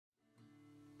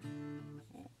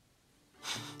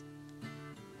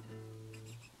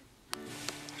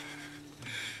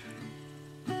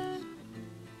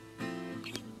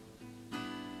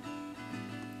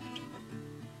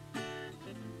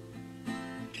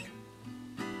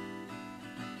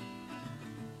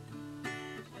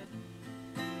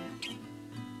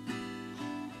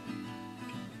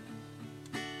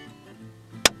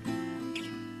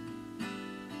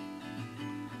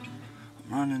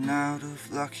Running out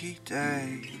of lucky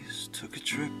days, took a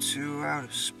trip to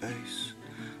outer space.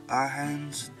 Our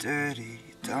hands are dirty,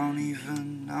 don't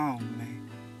even know me.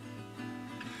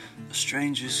 A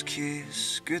stranger's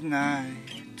kiss,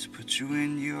 goodnight, to put you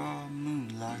in your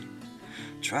moonlight.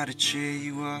 Try to cheer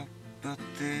you up, but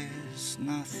there's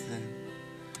nothing,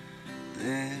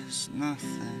 there's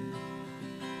nothing.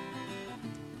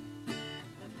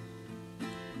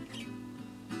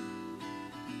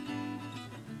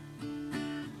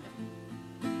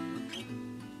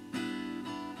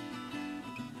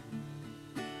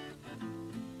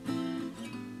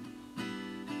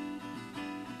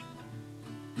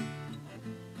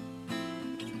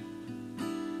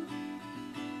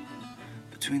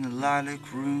 Between the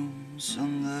lilac rooms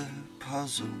and the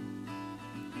puzzle,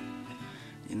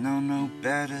 you know no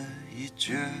better, you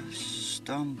just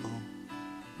stumble.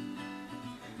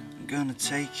 I'm gonna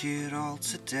take it all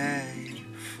today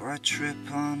before I trip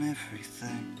on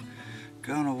everything.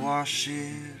 Gonna wash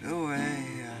it away,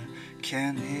 I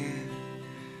can't hear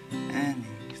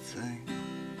anything.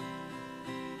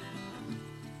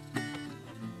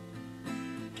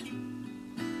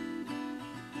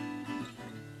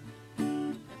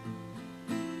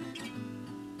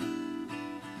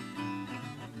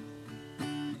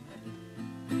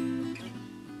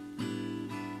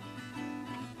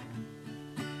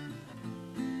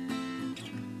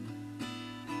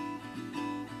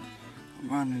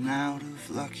 Running out of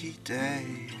lucky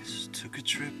days, took a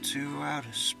trip to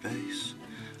outer space.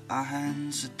 Our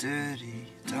hands are dirty,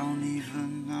 don't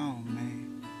even know me.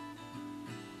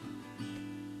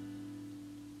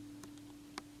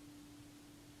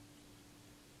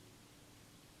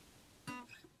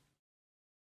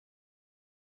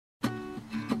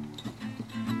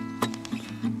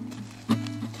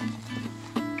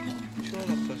 Sure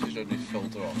that footage only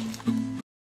filter off.